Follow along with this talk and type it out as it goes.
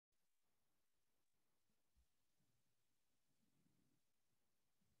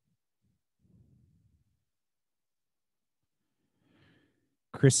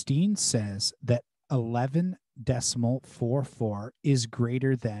Christine says that 11.44 is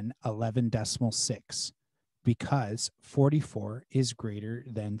greater than 11.6 because 44 is greater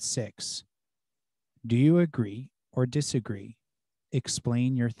than 6. Do you agree or disagree?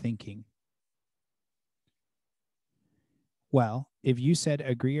 Explain your thinking. Well, if you said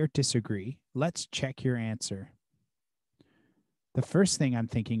agree or disagree, let's check your answer. The first thing I'm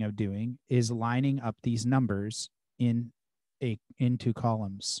thinking of doing is lining up these numbers into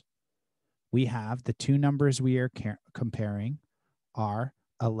columns. We have the two numbers we are comparing are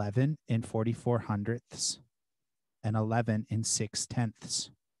 11 and 44 hundredths and 11 and 6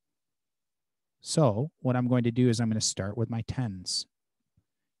 tenths. So what I'm going to do is I'm going to start with my tens.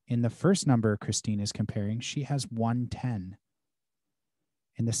 In the first number Christine is comparing, she has 110.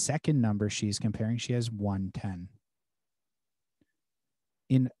 In the second number she's comparing, she has 110.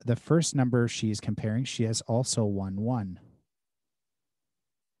 In the first number she is comparing, she has also 1.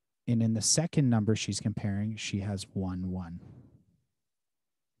 And in the second number she's comparing, she has 1.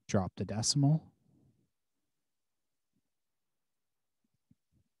 Drop the decimal.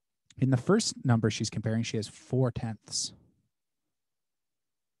 In the first number she's comparing, she has 4 tenths.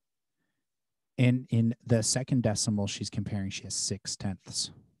 And in the second decimal she's comparing, she has 6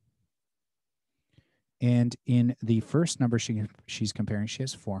 tenths. And in the first number she's comparing, she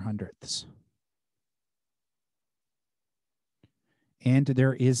has 4 hundredths. And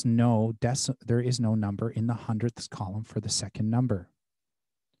there is no number in the hundredths column for the second number.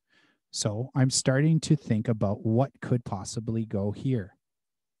 So I'm starting to think about what could possibly go here.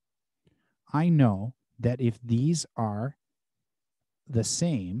 I know that if these are the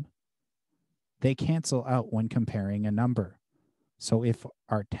same, they cancel out when comparing a number. So if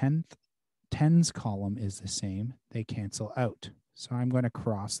our tens column is the same, they cancel out. So I'm going to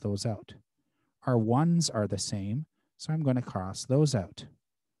cross those out. Our ones are the same, so I'm going to cross those out.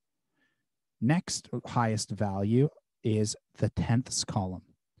 Next highest value is the tenths column.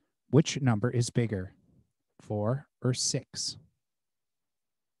 Which number is bigger, 4 or 6?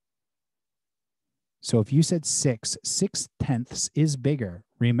 So if you said 6, 6 tenths is bigger.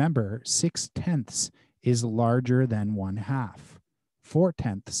 Remember, 6 tenths is larger than 1/2. 4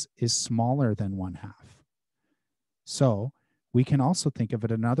 tenths is smaller than 1/2. So we can also think of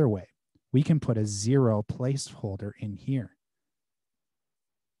it another way. We can put a 0 placeholder in here.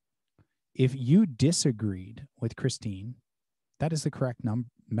 If you disagreed with Christine, that is the correct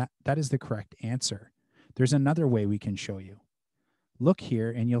that is the correct answer. There's another way we can show you. Look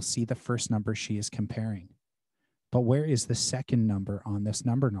here and you'll see the first number she is comparing. But where is the second number on this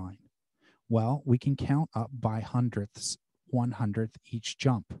number line? Well, we can count up by hundredths, 1/100th each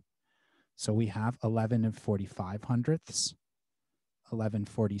jump. So we have 11 and 45 hundredths, 11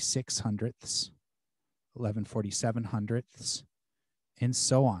 46 hundredths, 11 47 hundredths, and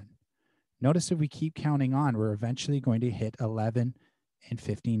so on. Notice if we keep counting on, we're eventually going to hit 11 and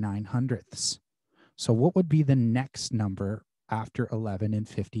 59 hundredths. So what would be the next number after 11 and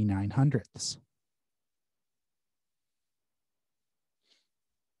 59 hundredths?